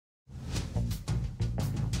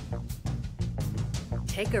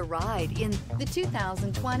Take a ride in the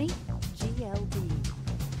 2020 GLB.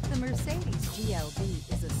 The Mercedes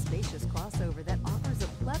GLB is a spacious crossover that offers a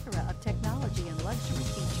plethora of technology and luxury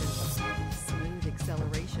features. Smooth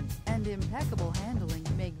acceleration and impeccable handling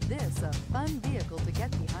make this a fun vehicle to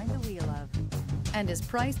get behind the wheel of, and is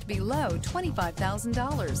priced below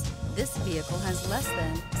 $25,000. This vehicle has less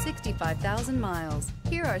than 65,000 miles.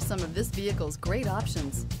 Here are some of this vehicle's great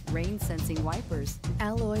options: rain-sensing wipers,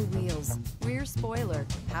 alloy wheels, rear spoiler,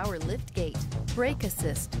 power liftgate, brake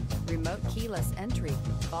assist, remote keyless entry,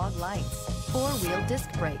 fog lights, four-wheel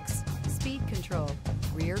disc brakes, speed control,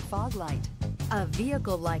 rear fog light. A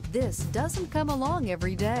vehicle like this doesn't come along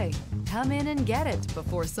every day. Come in and get it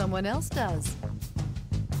before someone else does.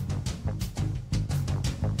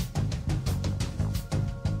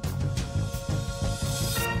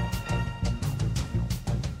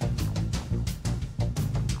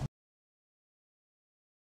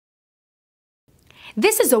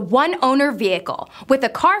 This is a one-owner vehicle with a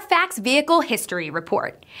Carfax Vehicle History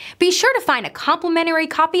Report. Be sure to find a complimentary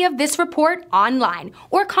copy of this report online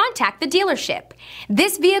or contact the dealership.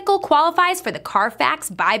 This vehicle qualifies for the Carfax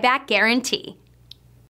Buyback Guarantee.